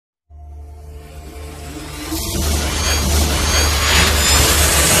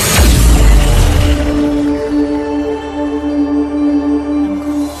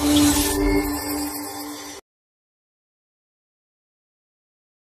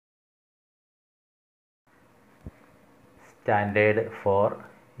Standard 4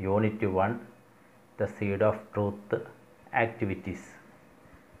 Unit 1 The Seed of Truth Activities.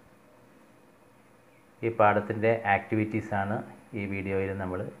 ഈ പാഠത്തിൻ്റെ ആക്ടിവിറ്റീസാണ് ഈ വീഡിയോയിൽ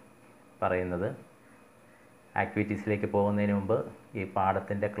നമ്മൾ പറയുന്നത്. ആക്ടിവിറ്റീസിലേക്ക് പോകുന്നതിന് മുമ്പ് ഈ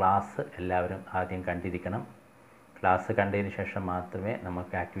പാഠത്തിൻ്റെ ക്ലാസ് എല്ലാവരും ആദ്യം കണ്ടിരിക്കണം. ക്ലാസ് കണ്ടതിന് ശേഷം മാത്രമേ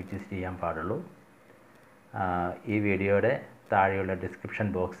നമുക്ക് ആക്ടിവിറ്റീസ് ചെയ്യാൻ പാടുള്ളൂ. ഈ വീഡിയോയുടെ താഴെയുള്ള ഡിസ്ക്രിപ്ഷൻ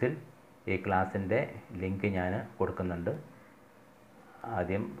ബോക്സിൽ ഈ ക്ലാസ്സിൻ്റെ ലിങ്ക് ഞാൻ കൊടുക്കുന്നുണ്ട്.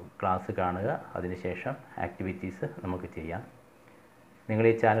 ആദ്യം ക്ലാസ് കാണുക, അതിനുശേഷം ആക്ടിവിറ്റീസ് നമുക്ക് ചെയ്യാം. നിങ്ങൾ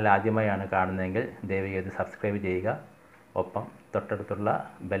ഈ ചാനൽ ആദ്യമായാണ് കാണുന്നതെങ്കിൽ ദയവായി ഇത് സബ്സ്ക്രൈബ് ചെയ്യുക, ഒപ്പം തൊട്ടടുത്തുള്ള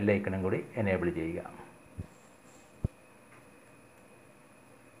ബെല്ലൈക്കണും കൂടി എനേബിൾ ചെയ്യുക.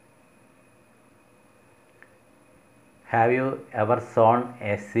 Have you ever zone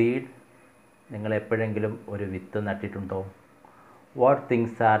A seed? നിങ്ങൾ എപ്പോഴെങ്കിലും ഒരു വിത്ത് നട്ടിട്ടുണ്ടോ? What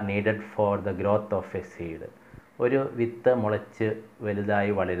things are needed for the growth of A seed? ഒരു വിത്ത് മുളച്ച്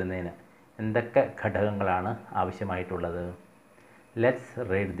വലുതായി വളരുന്നതിന് എന്തൊക്കെ ഘടകങ്ങളാണ് ആവശ്യമായിട്ടുള്ളത്? Let's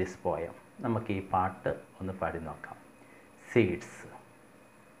read this poem. നമുക്ക് ഈ പാട്ട് ഒന്ന് പാടി നോക്കാം. Seeds.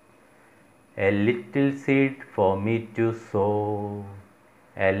 A little seed for me to so,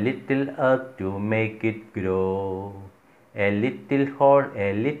 A little earth to make it grow, a little hole, a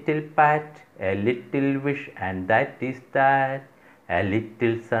little pat, a little wish, and that is that, a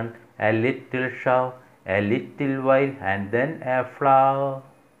little sun, a little shower, a little while, and then a flower.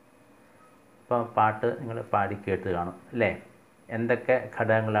 ഇപ്പോൾ പാട്ട് നിങ്ങൾ പാടി കേട്ട് കാണും അല്ലേ? എന്തൊക്കെ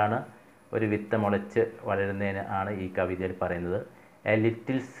ഘടകങ്ങളാണ് ഒരു വിത്ത് മുളച്ച് വളരുന്നതിന് ആണ് ഈ കവിതയിൽ പറയുന്നത്? A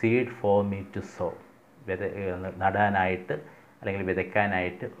little seed for me to so, നടാനായിട്ട് അല്ലെങ്കിൽ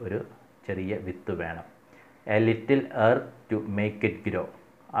വിതയ്ക്കാനായിട്ട് ഒരു ചെറിയ വിത്ത് വേണം. A little earth to make it grow,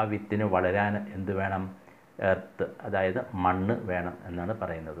 ആ വിത്തിന് വളരാൻ എന്ത് വേണം? എർത്ത്, അതായത് മണ്ണ് വേണം എന്നാണ്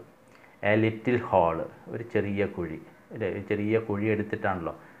പറയുന്നത്. എ ലിറ്റിൽ ഹോള്, ഒരു ചെറിയ കുഴി, ഒരു ചെറിയ കുഴി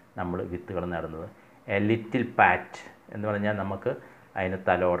എടുത്തിട്ടാണല്ലോ നമ്മൾ വിത്തുകൾ നടുന്നത്. എ ലിറ്റിൽ പാറ്റ് എന്ന് പറഞ്ഞാൽ നമുക്ക് അതിന്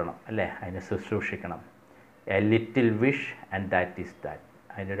തലോടണം അല്ലേ, അതിനെ ശുശ്രൂഷിക്കണം. A little wish and that is that,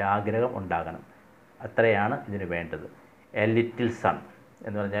 അതിനൊരു ആഗ്രഹം ഉണ്ടാകണം, അത്രയാണ് ഇതിന് വേണ്ടത്. എ ലിറ്റിൽ സൺ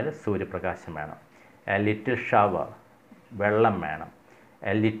എന്ന് പറഞ്ഞാൽ സൂര്യപ്രകാശം വേണം. എ ലിറ്റിൽ ഷവർ, വെള്ളം വേണം.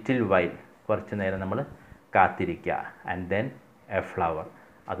 എ ലിറ്റിൽ വൈൽ, കുറച്ച് നേരം നമ്മൾ കാത്തിരിക്കുക. ആൻഡ് ദെൻ എ ഫ്ലവർ,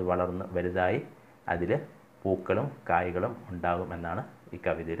 അത് വളർന്ന് വലുതായി അതിൽ പൂക്കളും കായ്കളും ഉണ്ടാകുമെന്നാണ് ഈ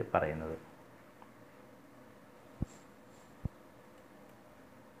കവിതയിൽ പറയുന്നത്.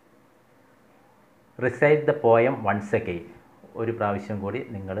 Recite the poem once again. ഒരു പ്രാവശ്യം കൂടി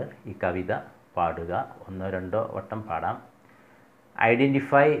നിങ്ങൾ ഈ കവിത പാടുക, ഒന്നോ രണ്ടോ വട്ടം പാടാം.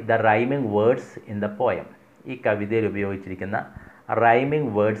 Identify the rhyming words in the poem. ഈ കവിതയിൽ ഉപയോഗിച്ചിരിക്കുന്ന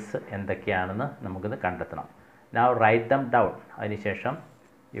റൈമിംഗ് വേർഡ്സ് എന്തൊക്കെയാണെന്ന് നമുക്കിത് കണ്ടെത്തണം. നൗ റൈറ്റ് ദം ഡൗൺ, അതിനുശേഷം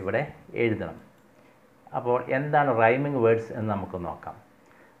ഇവിടെ എഴുതണം. അപ്പോൾ എന്താണ് റൈമിംഗ് വേർഡ്സ് എന്ന് നമുക്ക് നോക്കാം.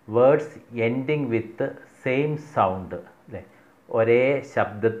 Words ending with same sound അല്ലേ, ഒരേ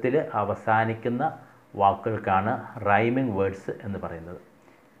ശബ്ദത്തിൽ അവസാനിക്കുന്ന വാക്കുകൾക്കാണ് റൈമിംഗ് വേർഡ്സ് എന്ന് പറയുന്നത്.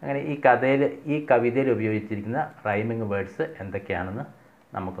 അങ്ങനെ ഈ കവിതയിൽ ഉപയോഗിച്ചിരിക്കുന്ന റൈമിംഗ് വേർഡ്സ് എന്തൊക്കെയാണെന്ന്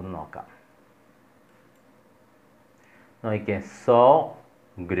നമുക്കൊന്ന് നോക്കാം. നോക്കിയേ, സോ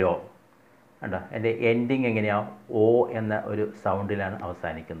ഗ്രോ കണ്ടോ, എൻ്റെ എൻഡിങ് എങ്ങനെയാണ്? ഓ എന്ന ഒരു സൗണ്ടിലാണ്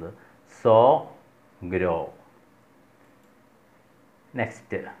അവസാനിക്കുന്നത്. So grow.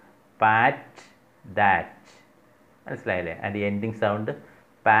 Next PAT that, മനസ്സിലായില്ലേ? അതിൻ്റെ ending sound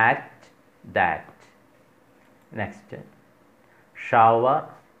PAT that. Next shower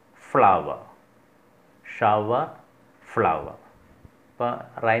flower, shower flower. ഇപ്പോൾ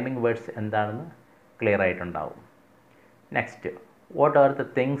റൈമിംഗ് വേർഡ്സ് എന്താണെന്ന് ക്ലിയർ ആയിട്ടുണ്ടാവും. Next what are the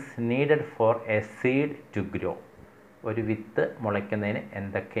things needed for A seed to grow? ഒരു വിത്ത് മുളയ്ക്കുന്നതിന്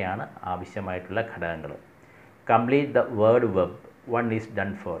എന്തൊക്കെയാണ് ആവശ്യമായിട്ടുള്ള ഘടകങ്ങൾ? Complete the word web, one is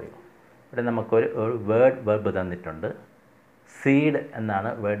done for you. ഇവിടെ നമുക്കൊരു word web തന്നിട്ടുണ്ട്. സീഡ്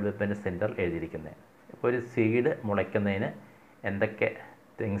എന്നാണ് വേർഡ് വെബിൻ്റെ സെൻറ്ററിൽ എഴുതിയിരിക്കുന്നത്. ഇപ്പോൾ ഒരു സീഡ് മുളയ്ക്കുന്നതിന് എന്തൊക്കെ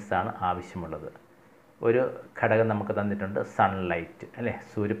തിങ്സാണ് ആവശ്യമുള്ളത്? ഒരു ഘടകം നമുക്ക് തന്നിട്ടുണ്ട്, സൺലൈറ്റ് അല്ലേ,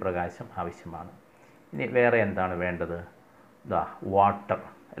 സൂര്യപ്രകാശം ആവശ്യമാണ്. ഇനി വേറെ എന്താണ് വേണ്ടത്? വാട്ടർ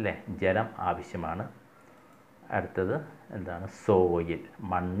അല്ലേ, ജലം ആവശ്യമാണ്. അടുത്തത് എന്താണ്? സോയിൽ,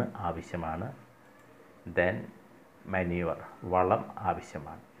 മണ്ണ് ആവശ്യമാണ്. ദെൻ മാന്യൂവർ, വളം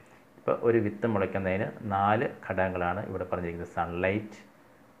ആവശ്യമാണ്. ഇപ്പോൾ ഒരു വിത്ത് മുളയ്ക്കുന്നതിന് 4 ഘടകങ്ങളാണ് ഇവിടെ പറഞ്ഞിരിക്കുന്നത്: sunlight,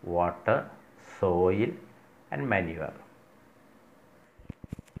 water, soil and മാന്യൂവർ.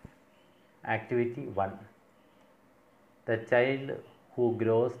 Activity 1. The child who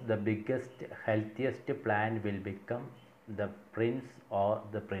grows the biggest, healthiest plant will become the prince or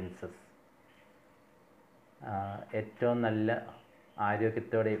the princess. ഏറ്റവും നല്ല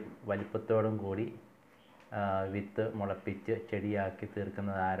ആരോഗ്യത്തോടെയും വലിപ്പത്തോടും കൂടി വിത്ത് മുളപ്പിച്ച് ചെടിയാക്കി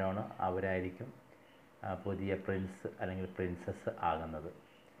തീർക്കുന്നത് ആരാണോ അവരായിരിക്കും പുതിയ പ്രിൻസ് അല്ലെങ്കിൽ പ്രിൻസസ് ആകുന്നത്.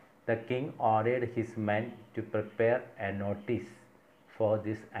 The king ordered his men to prepare A notice for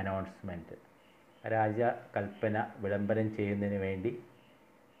this announcement. രാജ കൽപ്പന വിളംബരം ചെയ്യുന്നതിന് വേണ്ടി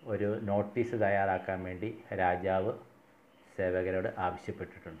ഒരു നോട്ടീസ് തയ്യാറാക്കാൻ വേണ്ടി രാജാവ് സേവകരോട്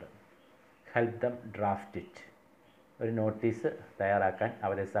ആവശ്യപ്പെട്ടിട്ടുണ്ട്. Help them draft it. ഒരു നോട്ടീസ് തയ്യാറാക്കാൻ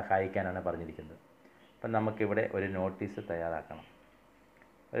അവരെ സഹായിക്കാനാണ് പറഞ്ഞിരിക്കുന്നത്. അപ്പം നമുക്കിവിടെ ഒരു നോട്ടീസ് തയ്യാറാക്കണം.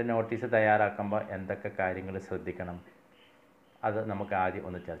 ഒരു നോട്ടീസ് തയ്യാറാക്കുമ്പോൾ എന്തൊക്കെ കാര്യങ്ങൾ ശ്രദ്ധിക്കണം, അത് നമുക്ക് ആദ്യം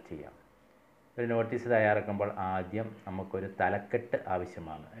ഒന്ന് ചർച്ച ചെയ്യാം. ഒരു നോട്ടീസ് തയ്യാറാക്കുമ്പോൾ ആദ്യം നമുക്കൊരു തലക്കെട്ട്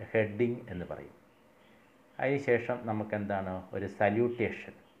ആവശ്യമാണ്, ഹെഡിങ് എന്ന് പറയും. അതിനുശേഷം നമുക്കെന്താണ്, ഒരു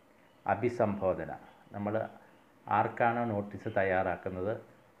സല്യൂട്ടേഷൻ, അഭിസംബോധന. നമ്മൾ ആർക്കാണോ നോട്ടീസ് തയ്യാറാക്കുന്നത്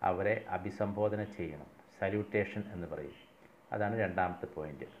അവരെ അഭിസംബോധന ചെയ്യണം, സല്യൂട്ടേഷൻ എന്ന് പറയും. അതാണ് രണ്ടാമത്തെ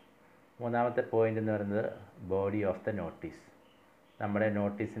പോയിൻ്റ്. മൂന്നാമത്തെ പോയിൻ്റ് എന്ന് പറയുന്നത് ബോഡി ഓഫ് ദ നോട്ടീസ്. നമ്മുടെ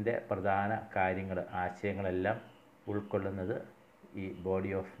നോട്ടീസിൻ്റെ പ്രധാന കാര്യങ്ങൾ, ആശയങ്ങളെല്ലാം ഉൾക്കൊള്ളുന്നത് ഈ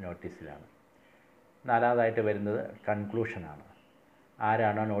ബോഡി ഓഫ് നോട്ടീസിലാണ്. നാലാമതായിട്ട് വരുന്നത് കൺക്ലൂഷനാണ്.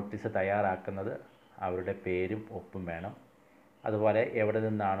 ആരാണോ നോട്ടീസ് തയ്യാറാക്കുന്നത് അവരുടെ പേരും ഒപ്പും വേണം. അതുപോലെ എവിടെ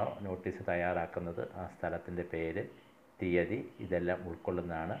നിന്നാണോ നോട്ടീസ് തയ്യാറാക്കുന്നത് ആ സ്ഥലത്തിൻ്റെ പേര്, തീയതി, ഇതെല്ലാം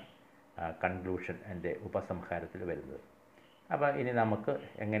ഉൾക്കൊള്ളുന്നതാണ് കൺക്ലൂഷൻ എൻ്റെ ഉപസംഹാരത്തിൽ വരുന്നത്. അപ്പോൾ ഇനി നമുക്ക്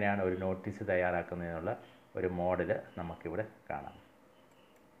എങ്ങനെയാണ് ഒരു നോട്ടീസ് തയ്യാറാക്കുന്നതിനുള്ള ഒരു മോഡൽ നമുക്കിവിടെ കാണാം.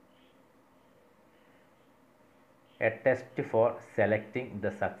 A test for selecting the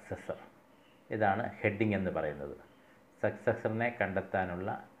successor. ഇതാണ് ഹെഡിങ് എന്ന് പറയുന്നത്. സക്സസറിനെ കണ്ടെത്താനുള്ള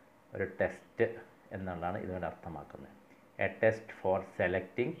ഒരു ടെസ്റ്റ് എന്നുള്ളതാണ് ഇതുകൊണ്ട് അർത്ഥമാക്കുന്നത്. A test for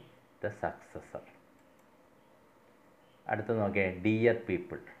selecting the successor. അടുത്ത് നോക്കിയേ, ഡിയർ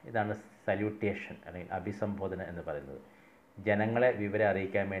പീപ്പിൾ. ഇതാണ് സല്യൂട്ടേഷൻ അല്ലെങ്കിൽ അഭിസംബോധന എന്ന് പറയുന്നത്. ജനങ്ങളെ വിവരം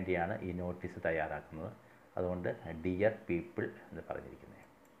അറിയിക്കാൻ വേണ്ടിയാണ് ഈ നോട്ടീസ് തയ്യാറാക്കുന്നത്. അതുകൊണ്ട് ഡിയർ പീപ്പിൾ എന്ന് പറഞ്ഞിരിക്കുന്നത്.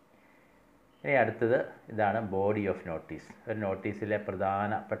 ഇനി അടുത്തത് ഇതാണ് ബോഡി ഓഫ് നോട്ടീസ്. ഒരു നോട്ടീസിലെ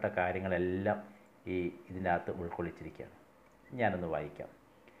പ്രധാനപ്പെട്ട കാര്യങ്ങളെല്ലാം ഇതിനകത്ത് ഉൾക്കൊള്ളിച്ചിരിക്കുകയാണ്. ഞാനൊന്ന് വായിക്കാം.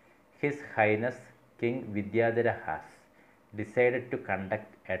 His highness king Vidyadhara has decided to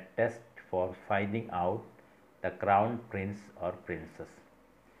conduct A test for finding out the crown Prince or princess.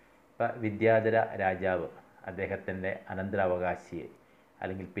 ഇപ്പം വിദ്യാധര രാജാവ് അദ്ദേഹത്തിൻ്റെ അനന്തരാവകാശിയെ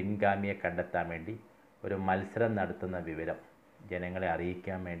അല്ലെങ്കിൽ പിൻഗാമിയെ കണ്ടെത്താൻ വേണ്ടി ഒരു മത്സരം നടത്തുന്ന വിവരം ജനങ്ങളെ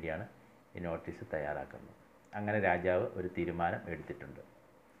അറിയിക്കാൻ വേണ്ടിയാണ് ഈ നോട്ടീസ് തയ്യാറാക്കുന്നത്. അങ്ങനെ രാജാവ് ഒരു തീരുമാനം എടുത്തിട്ടുണ്ട്.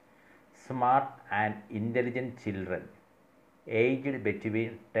 Smart and intelligent children aged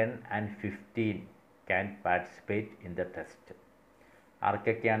between 10 and 15 can participate in the test.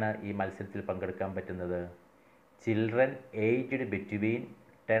 ആർക്കൊക്കെയാണ് ഈ മത്സരത്തിൽ പങ്കെടുക്കാൻ പറ്റുന്നത്? ചിൽഡ്രൻ ഏജ്ഡ് ബിറ്റ്വീൻ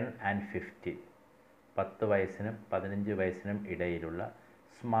 10 and 15, 10 വയസ്സിനും 15 വയസ്സിനും ഇടയിലുള്ള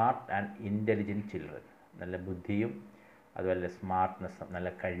സ്മാർട്ട് ആൻഡ് ഇൻ്റലിജൻറ്റ് ചിൽഡ്രൻ, നല്ല ബുദ്ധിയും അതുപോലെ സ്മാർട്ട്നെസ്സും നല്ല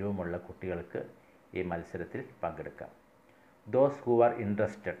കഴിവുമുള്ള കുട്ടികൾക്ക് ഈ മത്സരത്തിൽ പങ്കെടുക്കാം. ദോസ് ഹൂ ആർ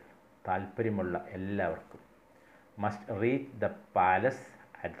ഇൻട്രസ്റ്റഡ്, താല്പര്യമുള്ള എല്ലാവർക്കും, must reach the palace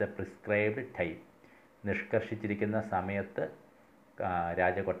at the prescribed time, നിഷ്കർഷിച്ചിരിക്കുന്ന സമയത്ത്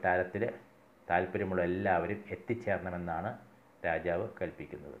രാജകൊട്ടാരത്തിൽ താല്പര്യമുള്ള എല്ലാവരും എത്തിച്ചേരണമെന്നാണ് രാജാവ്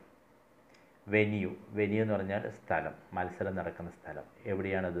കൽപ്പിക്കുന്നത്. വെന്യൂ എന്ന് പറഞ്ഞാൽ സ്ഥലം, മത്സരം നടക്കുന്ന സ്ഥലം.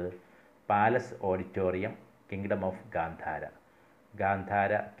 എവിടെയാണത്? Palace auditorium, kingdom of Gandhara.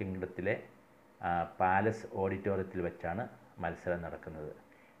 Gandhara കിങ്ഡത്തിലെ palace ഓഡിറ്റോറിയത്തിൽ വെച്ചാണ് മത്സരം നടക്കുന്നത്.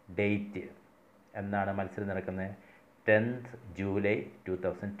 ഡേറ്റ്, എന്നാണ് മത്സരം നടക്കുന്നത്? 10th July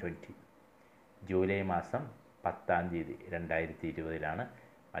 2020, ജൂലൈ മാസം 10-ാം തീയതി 2020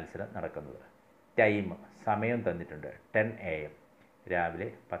 മത്സരം നടക്കുന്നത്. ടൈം, സമയം തന്നിട്ടുണ്ട്, 10 AM, രാവിലെ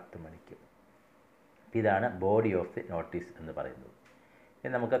 10 മണിക്ക്. ഇതാണ് ബോഡി ഓഫ് ദി നോട്ടീസ് എന്ന് പറയുന്നത്.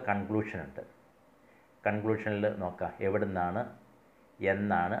 ഇനി നമുക്ക് കൺക്ലൂഷൻ ഉണ്ട്. കൺക്ലൂഷനിൽ നോക്കാം എവിടെ നിന്നാണ്,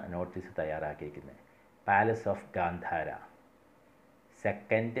 എന്നാണ് നോട്ടീസ് തയ്യാറാക്കിയിരിക്കുന്നത്. Palace of Gandhara,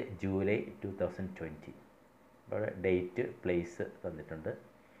 2nd July 2020. അപ്പോൾ ഡേറ്റ്, പ്ലേസ് തന്നിട്ടുണ്ട്.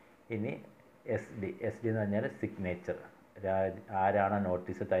 ഇനി എസ് ഡി എന്ന് പറഞ്ഞാൽ സിഗ്നേച്ചർ. ആരാണ്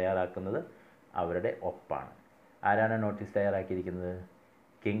നോട്ടീസ് തയ്യാറാക്കുന്നത് അവരുടെ ഒപ്പാണ്. ആരാണ് നോട്ടീസ് തയ്യാറാക്കിയിരിക്കുന്നത്?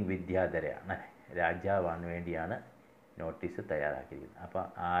 കിങ് വിദ്യാധരയാണ്, രാജാവാണ് വേണ്ടിയാണ് നോട്ടീസ് തയ്യാറാക്കിയിരിക്കുന്നത്. അപ്പോൾ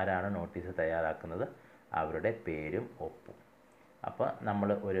ആരാണ് നോട്ടീസ് തയ്യാറാക്കുന്നത് അവരുടെ പേരും ഒപ്പും. അപ്പോൾ നമ്മൾ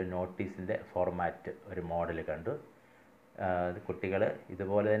ഒരു നോട്ടീസിൻ്റെ ഫോർമാറ്റ്, ഒരു മോഡൽ കണ്ടു. കുട്ടികൾ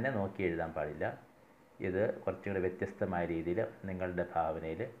ഇതുപോലെ തന്നെ നോക്കി എഴുതാൻ പാടില്ല. ഇത് കുറച്ചുകൂടി വ്യത്യസ്തമായ രീതിയിൽ നിങ്ങളുടെ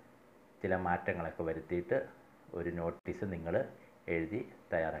ഭാവനയിൽ ചില മാറ്റങ്ങളൊക്കെ വരുത്തിയിട്ട് ഒരു നോട്ടീസ് നിങ്ങൾ എഴുതി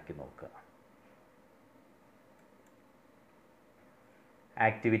തയ്യാറാക്കി നോക്കുക.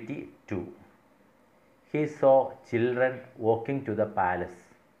 Activity 2. He saw children walking to the palace.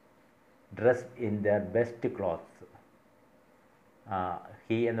 Dressed in there best clothes.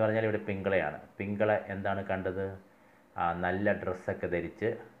 He എന്ന് പറഞ്ഞാൽ ഇവിടെ പിങ്കളയാണ്. പിങ്കള എന്താണ് കണ്ടത്? നല്ല ഡ്രസ്സൊക്കെ ധരിച്ച്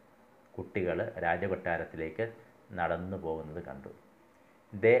കുട്ടികൾ രാജകൊട്ടാരത്തിലേക്ക് നടന്നു പോകുന്നത് കണ്ടു.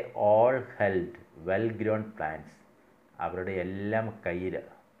 They all held well grown plants. അവരുടെ എല്ലാം കയ്യിൽ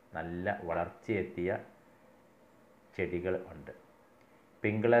നല്ല വളർച്ചയെത്തിയ ചെടികൾ ഉണ്ട്.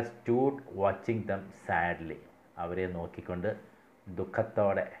 പിങ്കള സ്റ്റൂഡ് വാച്ചിങ് ദം സാഡ്ലി. അവരെ നോക്കിക്കൊണ്ട്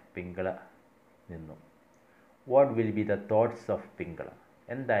ദുഃഖത്തോടെ പിങ്കള നിന്നു. What will be the thoughts of പിങ്കള?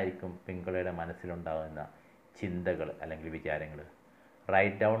 എന്തായിരിക്കും പിങ്കളയുടെ മനസ്സിലുണ്ടാകുന്ന ചിന്തകൾ അല്ലെങ്കിൽ വിചാരങ്ങൾ?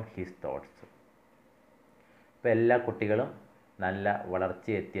 Write down his thoughts. ഇപ്പോൾ എല്ലാ കുട്ടികളും നല്ല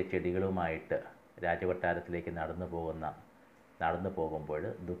വളർച്ചയെത്തിയ ചെടികളുമായിട്ട് രാജകൊട്ടാരത്തിലേക്ക് നടന്നു പോകുമ്പോൾ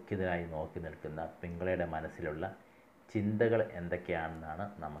ദുഃഖിതനായി നോക്കി നിൽക്കുന്ന പിങ്കളയുടെ മനസ്സിലുള്ള ചിന്തകൾ എന്തൊക്കെയാണെന്നാണ്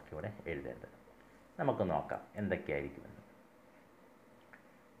നമുക്കിവിടെ എഴുതേണ്ടത്. നമുക്ക് നോക്കാം എന്തൊക്കെയായിരിക്കുമെന്ന്.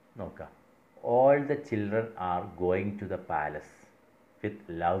 നോക്കാം. All the children are going to the palace with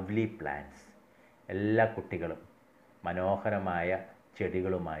lovely plants. എല്ലാ കുട്ടികളും മനോഹരമായ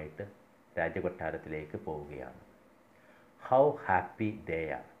ചെടികളുമായിട്ട് രാജകൊട്ടാരത്തിലേക്ക് പോവുകയാണ്. How happy they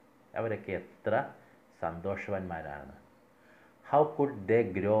are. അവരൊക്കെ എത്ര സന്തോഷവാന്മാരാണ്. How could they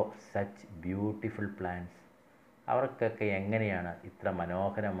grow such beautiful plants. അവർക്കൊക്കെ എങ്ങനെയാണ് ഇത്ര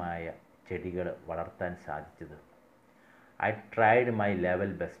മനോഹരമായ ചെടികൾ വളർത്താൻ സാധിച്ചത്? I tried my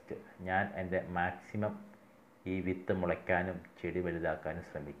level best. ഞാൻ എൻ്റെ മാക്സിമം ഈ വിത്ത് മുളയ്ക്കാനും ചെടി വലുതാക്കാനും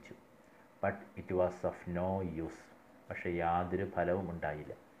ശ്രമിച്ചു. But it was of no use. പക്ഷേ യാതൊരു ഫലവും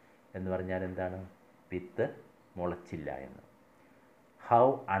ഉണ്ടായില്ല. എന്ന് പറഞ്ഞാൽ എന്താണ്? വിത്ത് മുളച്ചില്ല എന്ന്. How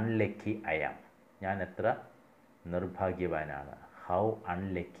unlucky I am. ഞാൻ എത്ര നിർഭാഗ്യവാനാണ്. How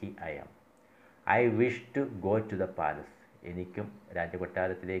unlucky I am. I wish to go to the palace. എനിക്കും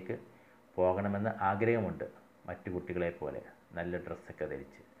രാജകൊട്ടാരത്തിലേക്ക് പോകണമെന്ന് ആഗ്രഹമുണ്ട്, മറ്റു കുട്ടികളെ പോലെ നല്ല ഡ്രസ്സൊക്കെ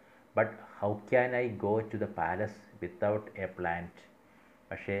ധരിച്ച്. But how can I go to the palace without A plant.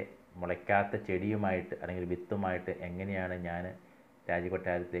 പക്ഷേ മുളയ്ക്കാത്ത ചെടിയുമായിട്ട് അല്ലെങ്കിൽ വിത്തുമായിട്ട് എങ്ങനെയാണ് ഞാൻ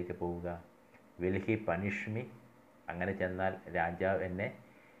രാജകൊട്ടാരത്തിലേക്ക് പോവുക? Will he punish me. അങ്ങനെ ചെന്നാൽ രാജാവ് എന്നെ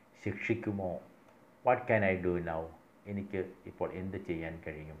ശിക്ഷിക്കുമോ? What can I do now. എനിക്ക് ഇപ്പോൾ എന്ത് ചെയ്യാൻ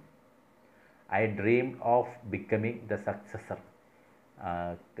കഴിയും? I dreamed of becoming the successor.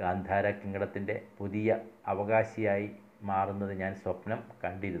 Gandhara കിങ്കഡത്തിൻ്റെ പുതിയ അവകാശിയായി മാറുന്നത് ഞാൻ സ്വപ്നം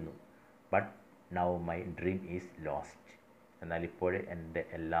കണ്ടിരുന്നു. But now my dream is lost. എന്നാൽ ഇപ്പോൾ എൻ്റെ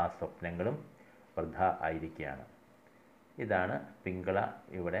എല്ലാ സ്വപ്നങ്ങളും വൃഥ ആയിരിക്കുകയാണ്. ഇതാണ് പിങ്കള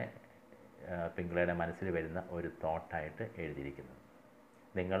ഇവിടെ പിങ്കളയുടെ മനസ്സിൽ വരുന്ന ഒരു തോട്ടായിട്ട് എഴുതിയിരിക്കുന്നത്.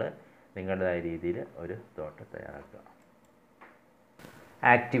 നിങ്ങൾ നിങ്ങളുടേതായ രീതിയിൽ ഒരു തോട്ട് തയ്യാറാക്കുക.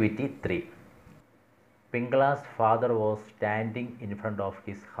 Activity 3. പിങ്കളാസ് father was standing in front of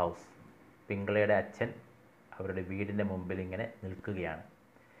his house. പിങ്കളയുടെ അച്ഛൻ അവരുടെ വീടിൻ്റെ മുമ്പിൽ ഇങ്ങനെ നിൽക്കുകയാണ്.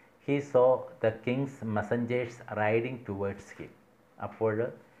 He so the Kings messengers riding towards him. അപ്പോൾ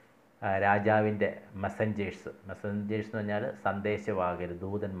രാജാവിൻ്റെ മെസ്സഞ്ചേഴ്സ് എന്ന് പറഞ്ഞാൽ സന്ദേശവാഹകർ,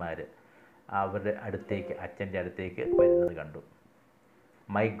 ദൂതന്മാർ അവരുടെ അടുത്തേക്ക്, അച്ഛൻ്റെ അടുത്തേക്ക് വരുന്നത് കണ്ടു.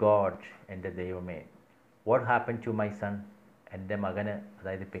 മൈ ഗോഡ്, എൻ്റെ ദൈവമേ. What happen to my son. എൻ്റെ മകന്,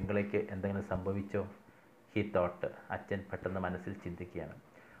 അതായത് പിങ്കളയ്ക്ക് എന്തെങ്കിലും സംഭവിച്ചോ? He thought. അച്ഛൻ പെട്ടെന്ന് മനസ്സിൽ ചിന്തിക്കുകയാണ്.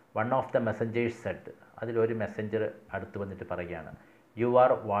 One of the messengers Z. അതിലൊരു മെസ്സഞ്ചർ അടുത്ത് വന്നിട്ട് പറയുകയാണ്, you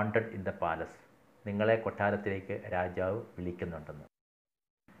are wanted in the palace. നിങ്ങളെ കൊട്ടാരത്തിലേക്ക് രാജാവ് വിളിക്കുന്നുണ്ടെന്ന്.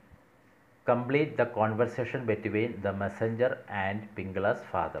 Complete the conversation between the Messenger and പിങ്കളാസ്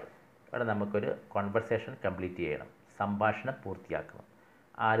father. അവിടെ നമുക്കൊരു കോൺവെർസേഷൻ കംപ്ലീറ്റ് ചെയ്യണം, സംഭാഷണം പൂർത്തിയാക്കണം.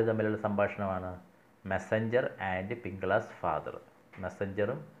 ആര് തമ്മിലുള്ള സംഭാഷണമാണ്? Messenger and പിങ്കളാസ് father.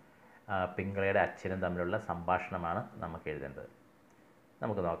 മെസ്സഞ്ചറും പിങ്കളയുടെ അച്ഛനും തമ്മിലുള്ള സംഭാഷണമാണ് നമുക്ക് എഴുതേണ്ടത്.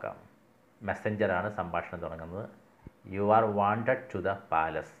 നമുക്ക് നോക്കാം. മെസ്സഞ്ചറാണ് സംഭാഷണം തുടങ്ങുന്നത്. You are wanted to the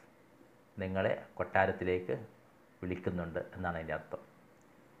palace. നിങ്ങളെ കൊട്ടാരത്തിലേക്ക് വിളിക്കുന്നുണ്ട് എന്നാണ് അതിൻ്റെ അർത്ഥം.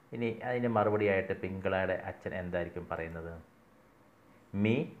 ഇനി അതിന് മറുപടിയായിട്ട് പിങ്കളയുടെ അച്ഛൻ എന്തായിരിക്കും പറയുന്നത്?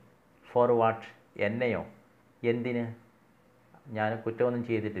 Me for what. എന്നെയോ? എന്തിന്? ഞാൻ കുറ്റമൊന്നും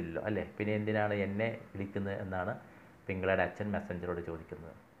ചെയ്തിട്ടില്ലല്ലോ അല്ലേ, പിന്നെ എന്തിനാണ് എന്നെ വിളിക്കുന്നത് എന്നാണ് പിങ്കളയുടെ അച്ഛൻ മെസ്സഞ്ചറോട്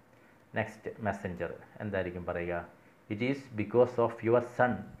ചോദിക്കുന്നത്. നെക്സ്റ്റ് മെസ്സഞ്ചർ എന്തായിരിക്കും പറയുക? It is because of your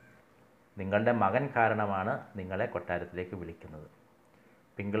sun. നിങ്ങളുടെ മകൻ കാരണമാണ് നിങ്ങളെ കൊട്ടാരത്തിലേക്ക് വിളിക്കുന്നത്.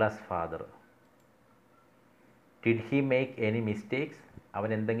 പിങ്കളാസ് father, did he make any mistakes. അവൻ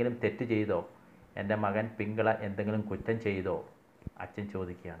എന്തെങ്കിലും തെറ്റ് ചെയ്തോ? എൻ്റെ മകൻ പിങ്കള എന്തെങ്കിലും കുറ്റം ചെയ്തോ? അച്ഛൻ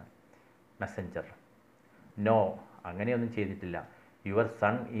ചോദിക്കുകയാണ്. മെസ്സഞ്ചർ, നോ, അങ്ങനെയൊന്നും ചെയ്തിട്ടില്ല. Your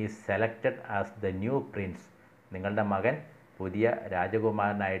sun is selected as the new Prince. നിങ്ങളുടെ മകൻ പുതിയ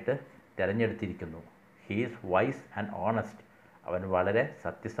രാജകുമാരനായിട്ട് തിരഞ്ഞെടുത്തിരിക്കുന്നു. He is wise and honest. അവൻ വളരെ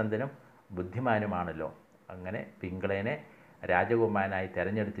സത്യസന്ധനും ബുദ്ധിമാനുമാണല്ലോ. അങ്ങനെ പിങ്കളേനെ രാജകുമാരനായി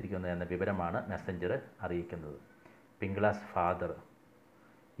തിരഞ്ഞെടുത്തിരിക്കുന്നു എന്ന വിവരമാണ് മെസ്സഞ്ചർ അറിയിക്കുന്നത്. പിങ്കളാസ് ഫാദർ: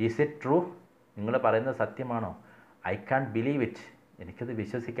 ഈസ് ഇറ്റ് ട്രൂ? നിങ്ങൾ പറയുന്നത് സത്യമാണോ? I can't believe it. എനിക്കത്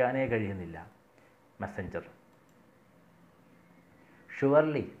വിശ്വസിക്കാനേ കഴിയുന്നില്ല. മെസ്സഞ്ചർ: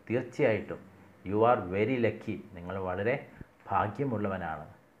 ഷുവർലി, തീർച്ചയായിട്ടും. You are very lucky. നിങ്ങൾ വളരെ ഭാഗ്യമുള്ളവനാണ്.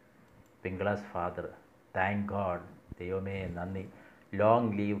 പിങ്കളാസ് ഫാദർ: താങ്ക് ഗോഡ്. ദൈവമേ നന്ദി.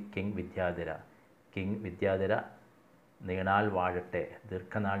 Long leave king Vidyadhara. King Vidyadhara നീണാൾ വാഴട്ടെ,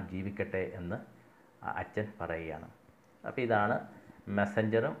 ദീർഘനാൾ ജീവിക്കട്ടെ എന്ന് അച്ഛൻ പറയുകയാണ്. അപ്പോൾ ഇതാണ്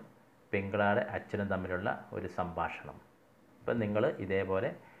മെസ്സഞ്ചറും പിങ്കളയുടെ അച്ഛനും തമ്മിലുള്ള ഒരു സംഭാഷണം. അപ്പം നിങ്ങൾ ഇതേപോലെ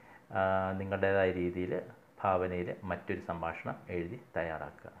നിങ്ങളുടേതായ രീതിയിൽ ഭാവനയിൽ മറ്റൊരു സംഭാഷണം എഴുതി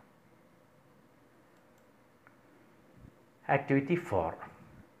തയ്യാറാക്കുക. Activity 4.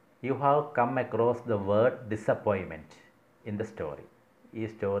 You have come across the word disappointment in the story. ഈ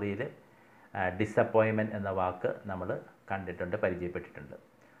സ്റ്റോറിയിൽ ഡിസപ്പോയിൻമെൻറ്റ് എന്ന വാക്ക് നമ്മൾ കണ്ടിട്ടുണ്ട്, പരിചയപ്പെട്ടിട്ടുണ്ട്.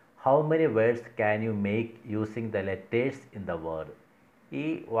 How many words can you make using the letters in the word? ഈ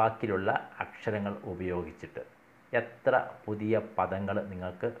വാക്കിലുള്ള അക്ഷരങ്ങൾ ഉപയോഗിച്ചിട്ട് എത്ര പുതിയ പദങ്ങൾ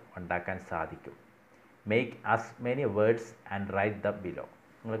നിങ്ങൾക്ക് ഉണ്ടാക്കാൻ സാധിക്കും? Make as many words and write the below.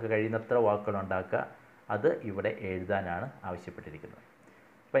 നിങ്ങൾക്ക് കഴിയുന്നത്ര വാക്കുകൾ ഉണ്ടാക്കുക, അത് ഇവിടെ എഴുതാനാണ് ആവശ്യപ്പെട്ടിരിക്കുന്നത്.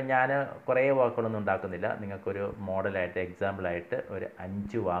 ഇപ്പം ഞാൻ കുറേ വാക്കുകളൊന്നും ഉണ്ടാക്കുന്നില്ല. നിങ്ങൾക്കൊരു മോഡലായിട്ട്, എക്സാമ്പിളായിട്ട് ഒരു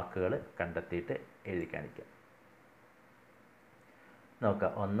 5 വാക്കുകൾ കണ്ടെത്തിയിട്ട് എഴുതി കാണിക്കാം. നോക്കുക.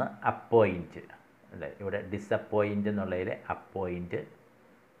 ഒന്ന് അപ്പോയിൻറ്റ് അല്ലേ, ഇവിടെ ഡിസപ്പോയിൻ്റ് എന്നുള്ളതിൽ അപ്പോയിൻറ്റ്.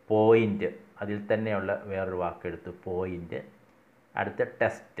 പോയിൻ്റ്, അതിൽ തന്നെയുള്ള വേറൊരു വാക്കെടുത്ത് പോയിൻ്റ്. അടുത്ത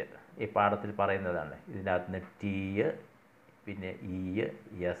ടെസ്റ്റ്, ഈ പാഠത്തിൽ പറയുന്നതാണ്. ഇതിൻ്റെ അകത്ത് നിന്ന് ടി, പിന്നെ ഇ,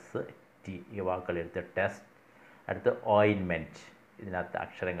 എസ്, ടി, ഈ വാക്കുകളെടുത്ത് ടെസ്റ്റ്. അടുത്ത് ഓയിൻമെൻറ്റ്, ഇതിനകത്ത്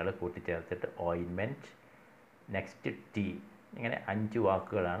അക്ഷരങ്ങൾ കൂട്ടിച്ചേർത്തിട്ട് ഓയിൻമെൻറ്റ്. Next T. ഇങ്ങനെ 5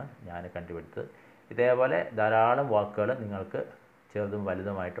 വാക്കുകളാണ് ഞാൻ കണ്ടുപിടിച്ചത്. ഇതേപോലെ ധാരാളം വാക്കുകൾ നിങ്ങൾക്ക് ചെറുതും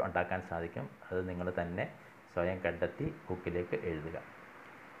വലുതുമായിട്ട് ഉണ്ടാക്കാൻ സാധിക്കും. അത് നിങ്ങൾ തന്നെ സ്വയം കണ്ടെത്തി ബുക്കിലേക്ക് എഴുതുക.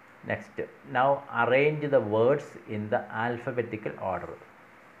 Next, now arrange the words in the alphabetical order.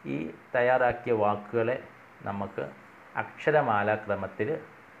 ഈ തയ്യാറാക്കിയ വാക്കുകളെ നമുക്ക് അക്ഷരമാലാക്രമത്തിൽ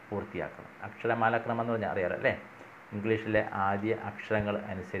പൂർത്തിയാക്കണം. അക്ഷരമാലാക്രമം എന്ന് പറഞ്ഞാൽ അറിയാലോ അല്ലേ? ഇംഗ്ലീഷിലെ ആദ്യ അക്ഷരങ്ങൾ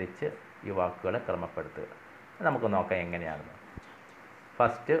അനുസരിച്ച് ഈ വാക്കുകളെ ക്രമപ്പെടുത്തുക. നമുക്ക് നോക്കാം എങ്ങനെയാണെന്ന്.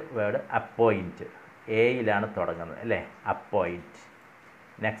 ഫസ്റ്റ് വേർഡ് അപ്പോയിൻറ്റ്, എയിലാണ് തുടങ്ങുന്നത് അല്ലേ? അപ്പോയിൻറ്റ്.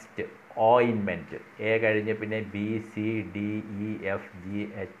 നെക്സ്റ്റ് ഓയിൻമെൻറ്റ്, എ കഴിഞ്ഞ് പിന്നെ B, C, D, E, F, G,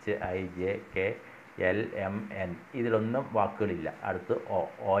 H, I, J, K, L, M, N, ഇതിലൊന്നും വാക്കുകളില്ല. അടുത്ത്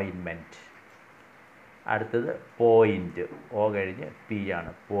ഓയിൻമെൻറ്റ്. അടുത്തത് പോയിൻറ്റ്, ഒ കഴിഞ്ഞ് പി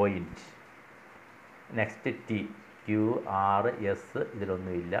ആണ്, point. Next T, Q, R, S,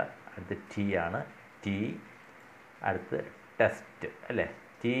 ഇതിലൊന്നുമില്ല. അടുത്ത് ടി ആണ്, ടി. അടുത്ത് ടെസ്റ്റ് അല്ലേ?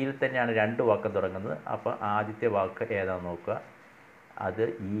 ടിയിൽ തന്നെയാണ് 2 വാക്ക് തുടങ്ങുന്നത്. അപ്പോൾ ആദ്യത്തെ വാക്ക് ഏതാണെന്ന് നോക്കുക. അത്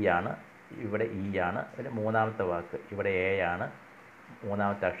ഇ ആണ്, ഇവിടെ ഇ ആണ്. പിന്നെ മൂന്നാമത്തെ വാക്ക് ഇവിടെ എ ആണ്,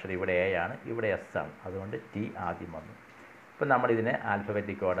 മൂന്നാമത്തെ അക്ഷരം ഇവിടെ എ ആണ്, ഇവിടെ എസ് ആണ്. അതുകൊണ്ട് ടി ആദ്യം വന്നു. ഇപ്പം നമ്മളിതിനെ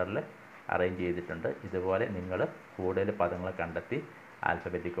ആൽഫബറ്റിക് ഓർഡറിൽ അറേഞ്ച് ചെയ്തിട്ടുണ്ട്. ഇതുപോലെ നിങ്ങൾ കൂടുതൽ പദങ്ങൾ കണ്ടെത്തി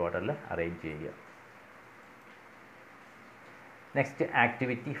ആൽഫബറ്റിക് ഓർഡറിൽ അറേഞ്ച് ചെയ്യുക. Next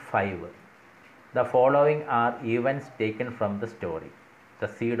activity 5. The following are events taken from the story the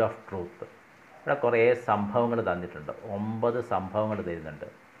seed of truth. ഇവിടെ കുറേ സംഭവങ്ങൾ തന്നിട്ടുണ്ട്. 9 സംഭവങ്ങൾ തരുന്നുണ്ട്.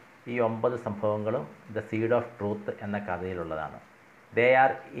 ഈ 9 സംഭവങ്ങളും ദ സീഡ് ഓഫ് ട്രൂത്ത് എന്ന കഥയിലുള്ളതാണ്. They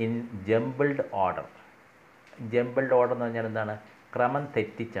are in jumbled order. Jumbled order എന്ന് പറഞ്ഞാൽ എന്താണ്? ക്രമം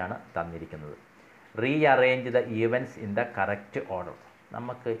തെറ്റിച്ചാണ് തന്നിരിക്കുന്നത്. Re arrange the events in the correct order.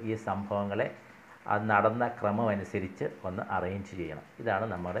 നമുക്ക് ഈ സംഭവങ്ങളെ അത് നടന്ന ക്രമം അനുസരിച്ച് ഒന്ന് അറേഞ്ച് ചെയ്യണം. ഇതാണ്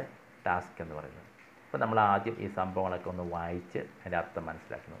നമ്മുടെ ടാസ്ക് എന്ന് പറയുന്നത്. അപ്പോൾ നമ്മൾ ആദ്യം ഈ സംഭവങ്ങളൊക്കെ ഒന്ന് വായിച്ച് അതിൻ്റെ അർത്ഥം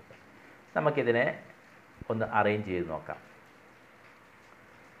മനസ്സിലാക്കി നോക്കാം. നമുക്കിതിനെ ഒന്ന് അറേഞ്ച് ചെയ്ത് നോക്കാം.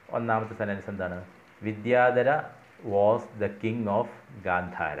 ഒന്നാമത്തെ സെൻറ്റൻസ് എന്താണ്? Vidyadhara was the king of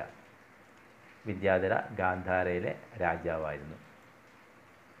Gandhara. Vidyadhara ഗാന്ധാരയിലെ രാജാവായിരുന്നു.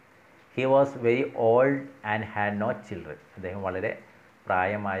 He was very old and had no children. അദ്ദേഹം വളരെ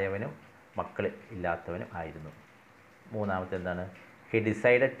പ്രായമായവനും മക്കൾ ഇല്ലാത്തവനും ആയിരുന്നു. മൂന്നാമത്തെ എന്താണ്? He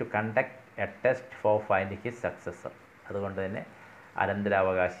decided to conduct A test for finding his successor. അതുകൊണ്ട് തന്നെ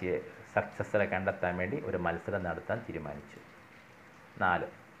അനന്തരാവകാശിയെ, സക്സസറെ കണ്ടെത്താൻ വേണ്ടി ഒരു മത്സരം നടത്താൻ തീരുമാനിച്ചു.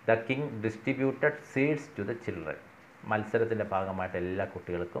 4. The king distributed seeds to the children. മത്സരത്തിൻ്റെ ഭാഗമായിട്ട് എല്ലാ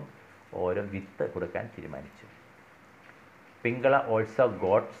കുട്ടികൾക്കും ഓരോ വിത്ത് കൊടുക്കാൻ തീരുമാനിച്ചു. പിങ്കള ഓൾസോ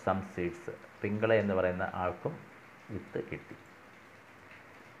ഗോട്ട് സം സീഡ്സ്. പിങ്കള എന്ന് പറയുന്ന ആൾക്കും വിത്ത് കിട്ടി.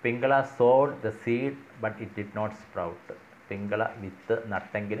 പിങ്കള സോഡ് the seed but it did not sprout. പിങ്കള വിത്ത്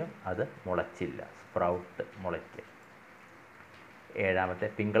നട്ടെങ്കിലും അത് മുളച്ചില്ല. Sprout, മുളയ്ക്ക്. 7.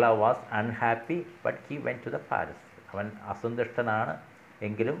 Pingala was unhappy but he went to the palace. അവൻ അസന്തുഷ്ടനാണ്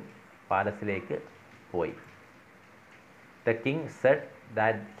എങ്കിലും പാലസിലേക്ക് പോയി. The king said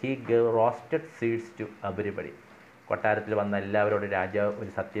that he gave roasted seeds to everybody. കൊട്ടാരത്തിൽ വന്ന എല്ലാവരോടും രാജാവ്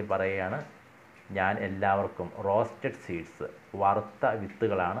ഒരു സത്യം പറയുകയാണ്, ഞാൻ എല്ലാവർക്കും റോസ്റ്റഡ് സീഡ്സ്, വറുത്ത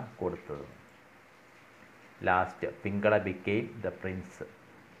വിത്തുകളാണ് കൊടുത്തത്. Last Pingala became the Prince.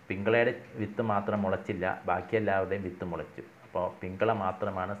 പിങ്കളയുടെ വിത്ത് മാത്രം മുളച്ചില്ല, ബാക്കി എല്ലാവരുടെയും വിത്ത് മുളച്ചു. അപ്പോൾ പിങ്കള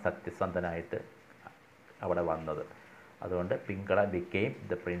മാത്രമാണ് സത്യസന്ധനായിട്ട് അവിടെ വന്നത്. അതുകൊണ്ട് പിങ്കള ബിക്കെയിം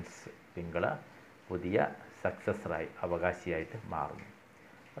ദ പ്രിൻസ്. പിങ്കള പുതിയ സക്സസറായി, അവകാശിയായിട്ട് മാറുന്നു.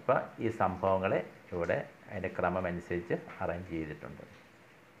 അപ്പോൾ ഈ സംഭവങ്ങളെ ഇവിടെ അതിൻ്റെ ക്രമമനുസരിച്ച് അറേഞ്ച് ചെയ്തിട്ടുണ്ട്.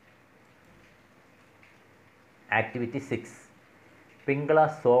 Activity 6. Pingala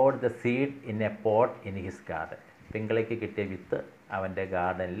സോഡ് the seed in A pot in his garden. പിങ്കളയ്ക്ക് കിട്ടിയ വിത്ത് അവൻ്റെ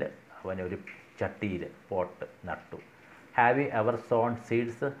ഗാർഡനിൽ അവനൊരു ചട്ടിയിൽ പോട്ട് നട്ടു. Have you ever zone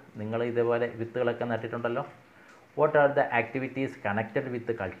seeds? നിങ്ങൾ ഇതേപോലെ വിത്തുകളൊക്കെ നട്ടിട്ടുണ്ടല്ലോ. What are the activities connected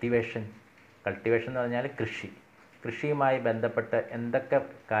with cultivation? Cultivation എന്ന് പറഞ്ഞാൽ കൃഷി. കൃഷിയുമായി ബന്ധപ്പെട്ട് എന്തൊക്കെ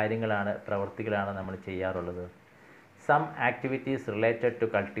കാര്യങ്ങളാണ്, പ്രവൃത്തികളാണ് നമ്മൾ ചെയ്യാറുള്ളത്? Some activities related to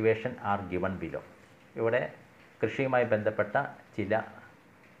cultivation are given below. ഇവിടെ കൃഷിയുമായി ബന്ധപ്പെട്ട ചില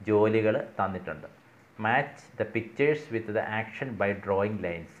ജോലികൾ തന്നിട്ടുണ്ട്. Match the pictures with the action by drawing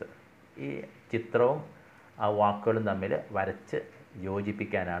lines. ഈ ചിത്രവും ആ വാക്കുകളും തമ്മിൽ വരച്ച്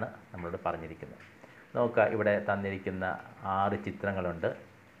യോജിപ്പിക്കാനാണ് നമ്മളോട് പറഞ്ഞിരിക്കുന്നത്. നോക്കുക, ഇവിടെ തന്നിരിക്കുന്ന 6 ചിത്രങ്ങളുണ്ട്.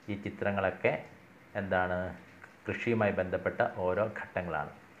 ഈ ചിത്രങ്ങളൊക്കെ എന്താണ്? കൃഷിയുമായി ബന്ധപ്പെട്ട ഓരോ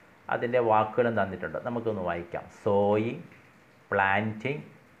ഘട്ടങ്ങളാണ്. അതിൻ്റെ വാക്കുകളും തന്നിട്ടുണ്ട്, നമുക്കൊന്ന് വായിക്കാം. Sowing, planting,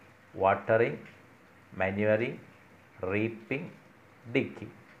 watering, manoeuvring, reaping,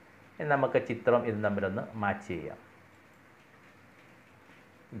 ഡിക്കിങ്. നമുക്ക് ചിത്രം ഇത് തമ്മിലൊന്ന് മാച്ച് ചെയ്യാം.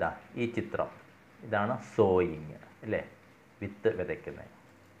 ഈ ചിത്രം ഇതാണ് സോയിങ് അല്ലേ, വിത്ത് വിതയ്ക്കുന്നത്.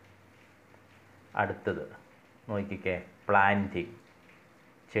 അടുത്തത് നോക്കിക്കേ, പ്ലാന്റിങ്,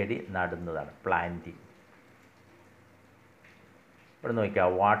 ചെടി നടുന്നതാണ് പ്ലാന്റിങ്. ഇവിടെ നോക്കിക്കുക,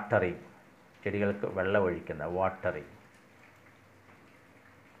 വാട്ടറിങ്, ചെടികൾക്ക് വെള്ളം ഒഴിക്കുന്ന വാട്ടറിങ്.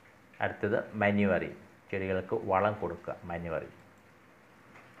 അടുത്തത് മാനുവറിങ്, ചെടികൾക്ക് വളം കൊടുക്കുക മാനുവറിങ്.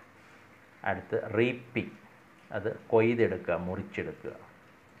 അടുത്ത് റീപ്പിംഗ്, അത് കൊയ്തെടുക്കുക, മുറിച്ചെടുക്കുക.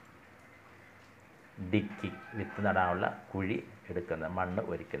 ഡിക്കിങ്, വിത്ത് നടാനുള്ള കുഴി എടുക്കുന്നത്, മണ്ണ്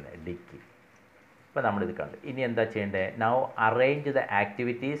ഒരുക്കുന്നത്, ഡിക്കിങ്. ഇപ്പോൾ നമ്മളിത് കണ്ടു. ഇനി എന്താ ചെയ്യേണ്ടത്? Now arrange the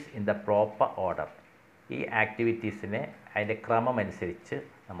activities in the proper order. ഈ ആക്ടിവിറ്റീസിനെ അതിൻ്റെ ക്രമമനുസരിച്ച്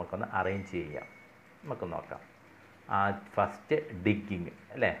നമുക്കൊന്ന് അറേഞ്ച് ചെയ്യാം. നമുക്ക് നോക്കാം. ഫസ്റ്റ് ഡിഗ്ഗിങ്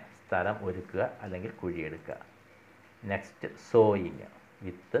അല്ലേ, സ്ഥലം ഒരുക്കുക അല്ലെങ്കിൽ കുഴിയെടുക്കുക. നെക്സ്റ്റ് സോയിങ്,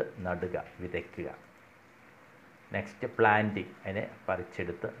 വിത്ത് നടുക, വിതയ്ക്കുക. നെക്സ്റ്റ് പ്ലാന്റിങ്, അതിനെ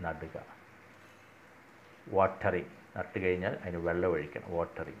പറിച്ചെടുത്ത് നടുക. വാട്ടറിങ്, നട്ട് കഴിഞ്ഞാൽ അതിന് വെള്ളം ഒഴിക്കണം,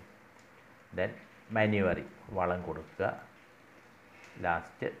 വാട്ടറിങ്. ദെൻ മാനുവറിങ്, വളം കൊടുക്കുക.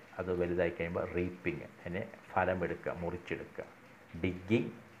 ലാസ്റ്റ് അത് വലുതായി കഴിയുമ്പോൾ റീപ്പിങ്, അതിനെ ഫലമെടുക്കുക, മുറിച്ചെടുക്കുക.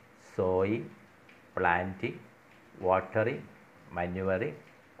 Digging, sowing, planting, watering, manoeuvring,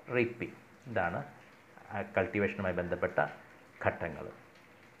 റീപ്പിങ്. ഇതാണ് കൾട്ടിവേഷനുമായി ബന്ധപ്പെട്ട ഘട്ടങ്ങൾ.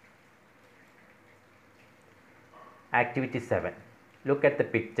 Activity 7. Look at the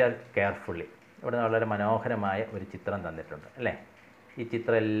picture carefully. ഇവിടെ വളരെ മനോഹരമായ ഒരു ചിത്രം തന്നിട്ടുണ്ട് അല്ലേ. ഈ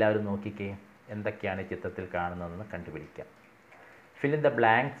ചിത്രം എല്ലാവരും നോക്കിക്കേ, എന്തൊക്കെയാണ് ഈ ചിത്രത്തിൽ കാണുന്നതെന്ന് കണ്ടുപിടിക്കാം. Fill in the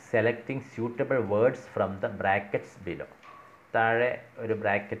blank selecting suitable words from the brackets below. താഴെ ഒരു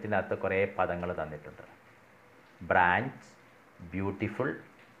ബ്രാക്കറ്റിനകത്ത് കുറേ പദങ്ങൾ തന്നിട്ടുണ്ട്. Branch, beautiful,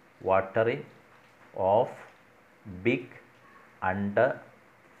 watering, of, big, under,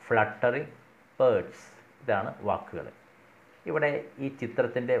 fluttering, birds. ഇതാണ് വാക്കുകൾ. ഇവിടെ ഈ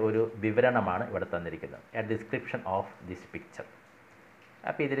ചിത്രത്തിൻ്റെ ഒരു വിവരണമാണ് ഇവിടെ തന്നിരിക്കുന്നത്. A description of this picture.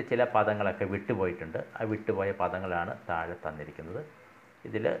 അപ്പോൾ ഇതിൽ ചില പദങ്ങളൊക്കെ വിട്ടുപോയിട്ടുണ്ട്. ആ വിട്ടുപോയ പദങ്ങളാണ് താഴെ തന്നിരിക്കുന്നത്.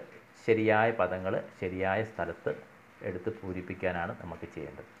 ഇതിൽ ശരിയായ പദങ്ങൾ ശരിയായ സ്ഥലത്ത് എടുത്ത് പൂരിപ്പിക്കാനാണ് നമുക്ക്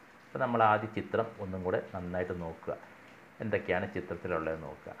ചെയ്യേണ്ടത്. അപ്പോൾ നമ്മൾ ആദ്യം ചിത്രം ഒന്നും കൂടെ നന്നായിട്ട് നോക്കുക, എന്തൊക്കെയാണ് ചിത്രത്തിലുള്ളത്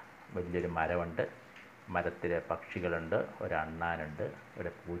നോക്കുക. വലിയൊരു മരമുണ്ട്, മരത്തിൽ പക്ഷികളുണ്ട്, ഒരു അണ്ണാനുണ്ട്,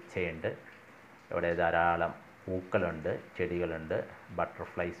 ഇവിടെ പൂച്ചയുണ്ട്, ഇവിടെ ധാരാളം പൂക്കളുണ്ട്, ചെടികളുണ്ട്,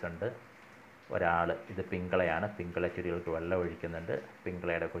 ബട്ടർഫ്ലൈസ് ഉണ്ട്. ഒരാൾ, ഇത് പിങ്കളയാണ്, പിങ്കള ചെടികൾക്ക് വെള്ളം ഒഴിക്കുന്നുണ്ട്,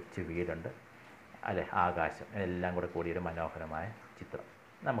 പിങ്കളയുടെ കൊച്ചു വീടുണ്ട് അല്ലേ, ആകാശം. എല്ലാം കൂടെ കൂടിയൊരു മനോഹരമായ ചിത്രം.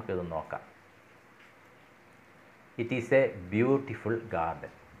 നമുക്കിത് നോക്കാം. It is A beautiful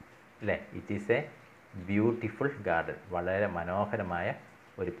garden അല്ലേ. It is A beautiful garden, വളരെ മനോഹരമായ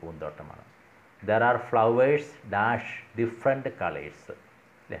ഒരു പൂന്തോട്ടമാണ്. There are flowers dash different colours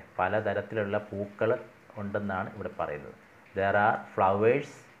അല്ലേ, പലതരത്തിലുള്ള പൂക്കൾ ഉണ്ടെന്നാണ് ഇവിടെ പറയുന്നത്. ദർ ആർ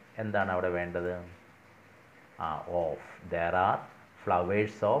ഫ്ലവേഴ്സ്, എന്താണ് അവിടെ വേണ്ടത്? Of. There are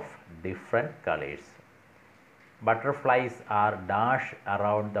flowers of different colours. Butterflies R dash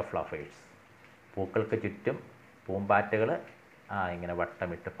around the flowers. പൂക്കൾക്ക് ചുറ്റും പൂമ്പാറ്റകൾ ഇങ്ങനെ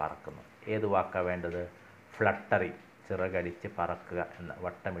വട്ടമിട്ട് പറക്കുന്നു. ഏത് വാക്കാണ് വേണ്ടത്? ഫ്ലട്ടറി, ചിറകടിച്ച് പറക്കുക എന്ന,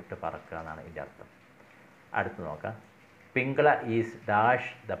 വട്ടമിട്ട് പറക്കുക എന്നാണ് ഇതിൻ്റെ അർത്ഥം. അടുത്ത് നോക്കാം. പിങ്കള ഈസ്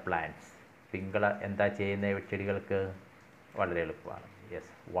ഡാഷ് ദ പ്ലാന്റ്സ്. പിങ്കള എന്താ ചെയ്യുന്ന ചെടികൾക്ക്? വളരെ എളുപ്പമാണ്.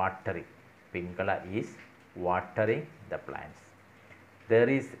 Yes, watering. Pingala is watering the plants. There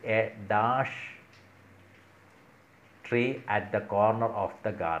is A dash tree at the corner of the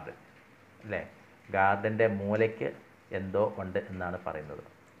garden. അല്ലേ, ഗാർഡൻ്റെ മൂലയ്ക്ക് എന്തോ ഉണ്ട് എന്നാണ് പറയുന്നത്.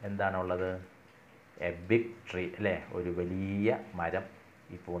 എന്താണുള്ളത്? എ ബിഗ് ട്രീ, അല്ലേ, ഒരു വലിയ മരം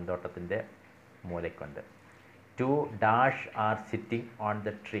ഈ പൂന്തോട്ടത്തിൻ്റെ മൂലയ്ക്കുണ്ട്. To dash are sitting on the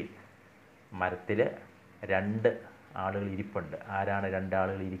tree. മരത്തിൽ 2 ആളുകൾ ഇരിപ്പുണ്ട്. ആരാണ് 2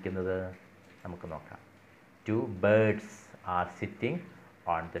 ആളുകൾ ഇരിക്കുന്നത്? നമുക്ക് നോക്കാം. 2 birds are sitting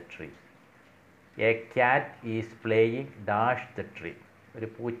on the tree. A cat is playing dash the tree. ഒരു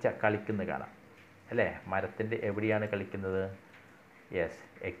പൂച്ച കളിക്കുന്നത് കാണാം, അല്ലേ. മരത്തിൻ്റെ എവിടെയാണ് കളിക്കുന്നത്? Yes,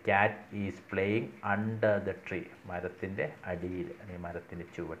 A cat is playing under the tree. മരത്തിൻ്റെ അടിയിൽ അല്ലെങ്കിൽ മരത്തിൻ്റെ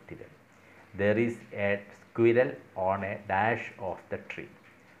ചുവട്ടിൽ. There is A squirrel on A dash of the tree.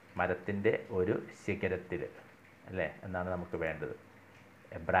 മരത്തിൻ്റെ ഒരു ശിഖരത്തിൽ, അല്ലേ, എന്നാണ് നമുക്ക് വേണ്ടത്.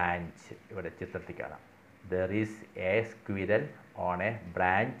 എ ബ്രാഞ്ച് ഇവിടെ ചിത്രത്തിൽ കാണാം. There is A squirrel on A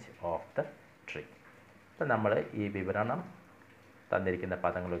branch of the tree. അപ്പം നമ്മൾ ഈ വിവരണം തന്നിരിക്കുന്ന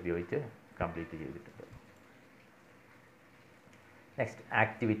പദങ്ങൾ ഉപയോഗിച്ച് കംപ്ലീറ്റ് ചെയ്തിട്ടുണ്ട്. Next,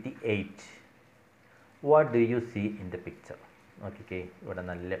 activity 8. What do you see in the picture? നോക്കിക്കേ, ഇവിടെ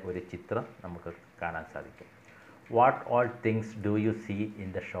നല്ല ഒരു ചിത്രം നമുക്ക് കാണാൻ സാധിക്കും. What all things do you see in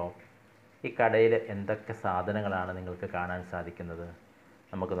the shop? ഈ കടയിൽ എന്തൊക്കെ സാധനങ്ങളാണ് നിങ്ങൾക്ക് കാണാൻ സാധിക്കുന്നത്?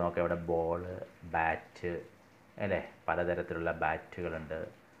 നമുക്ക് നോക്കാം. ഇവിടെ ബോൾ, ബാറ്റ്, അല്ലേ, പലതരത്തിലുള്ള ബാറ്റുകളുണ്ട്,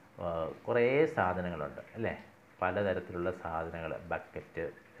 കുറേ സാധനങ്ങളുണ്ട്, അല്ലേ, പലതരത്തിലുള്ള സാധനങ്ങൾ, ബക്കറ്റ്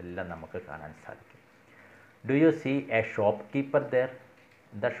എല്ലാം നമുക്ക് കാണാൻ സാധിക്കും. Do you see A shop keeper there?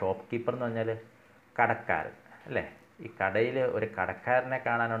 എന്താ ഷോപ്പ് കീപ്പർ എന്ന് പറഞ്ഞാൽ? കടക്കാരൻ, അല്ലേ. ഈ കടയിൽ ഒരു കടക്കാരനെ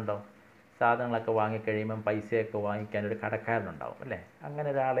കാണാനുണ്ടോ? സാധനങ്ങളൊക്കെ വാങ്ങിക്കഴിയുമ്പം പൈസയൊക്കെ വാങ്ങിക്കാൻ ഒരു കടക്കാരനുണ്ടാവും, അല്ലേ. അങ്ങനെ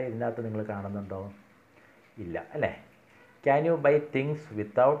ഒരാളെ ഇതിനകത്ത് നിങ്ങൾ കാണുന്നുണ്ടോ? ഇല്ല, അല്ലേ. Can you by things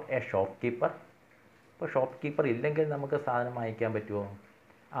without A shop keeper? ഇപ്പോൾ ഷോപ്പ് കീപ്പർ ഇല്ലെങ്കിൽ നമുക്ക് സാധനം വാങ്ങിക്കാൻ പറ്റുമോ?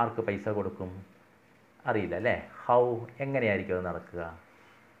 ആർക്ക് പൈസ കൊടുക്കും? അറിയില്ല, അല്ലേ. ഹൗ, എങ്ങനെയായിരിക്കും അത് നടക്കുക?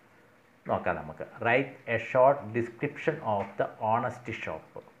 നോക്കാം നമുക്ക്. Write a short description of the honesty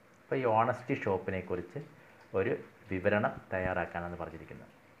shop. അപ്പോൾ ഈ ഓണസ്റ്റി ഷോപ്പിനെ കുറിച്ച് ഒരു വിവരണം തയ്യാറാക്കാനാണ്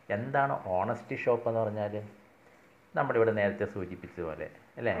പറഞ്ഞിരിക്കുന്നത്. എന്താണ് ഓണസ്റ്റി ഷോപ്പ് എന്ന് പറഞ്ഞാൽ? നമ്മളിവിടെ നേരത്തെ സൂചിപ്പിച്ചതുപോലെ,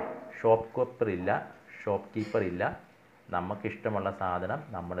 അല്ലേ, ഷോപ്പ് കീപ്പർ ഇല്ല. നമുക്കിഷ്ടമുള്ള സാധനം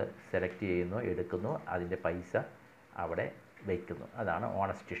നമ്മൾ സെലക്ട് ചെയ്യുന്നു, എടുക്കുന്നു, അതിൻ്റെ പൈസ അവിടെ വയ്ക്കുന്നു. അതാണ്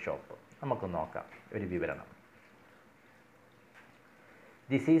ഓണസ്റ്റി ഷോപ്പ്. നമുക്ക് നോക്കാം ഒരു വിവരണം.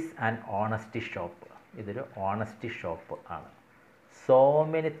 This is an honesty shop. ഇതൊരു ഓണസ്റ്റി ഷോപ്പ് ആണ്. So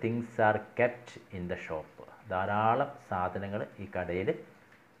many things are kept in the shop. ധാരാളം സാധനങ്ങൾ ഈ കടയിൽ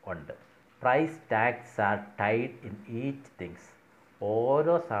ഉണ്ട്. Price tags R Tide in each things.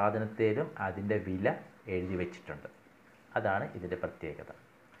 ഓരോ സാധനത്തിലും അതിൻ്റെ വില എഴുതി വച്ചിട്ടുണ്ട്. അതാണ് ഇതിൻ്റെ പ്രത്യേകത.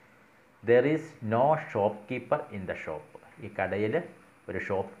 There is no shop keeper in the shop. ഈ കടയിൽ ഒരു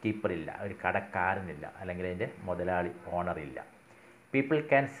ഷോപ്പ് കീപ്പർ ഇല്ല, ഒരു കടക്കാരനില്ല, അല്ലെങ്കിൽ അതിൻ്റെ മുതലാളി, ഓണറില്ല. People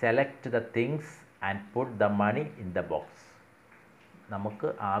can select the things and put the money in the box. നമുക്ക്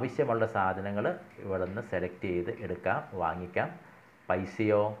ആവശ്യമുള്ള സാധനങ്ങൾ ഇവിടെ നിന്ന് സെലക്ട് ചെയ്ത് എടുക്കാം, വാങ്ങിക്കാം.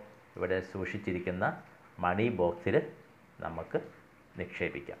 പൈസയോ ഇവിടെ സൂക്ഷിച്ചിരിക്കുന്ന മണി ബോക്സിൽ നമുക്ക്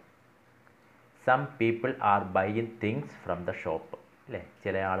നിക്ഷേപിക്കാം. Some people are buying things from the shop, അല്ലേ.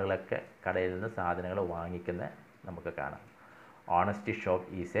 ചില ആളുകളൊക്കെ കടയിൽ നിന്ന് സാധനങ്ങൾ വാങ്ങിക്കുന്ന നമുക്ക് കാണാം. Honesty shop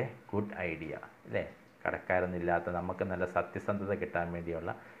is A good idea, അല്ലേ. കടക്കാരൊന്നുമില്ലാത്ത നമുക്ക് നല്ല സത്യസന്ധത കിട്ടാൻ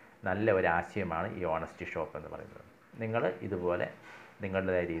വേണ്ടിയുള്ള നല്ല ഒരു ആശയമാണ് ഈ ഓണസ്റ്റി ഷോപ്പ് എന്ന് പറയുന്നത്. നിങ്ങൾ ഇതുപോലെ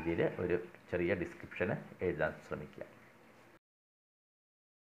നിങ്ങളുടേതായ രീതിയിൽ ഒരു ചെറിയ ഡിസ്ക്രിപ്ഷന് എഴുതാൻ ശ്രമിക്കുക.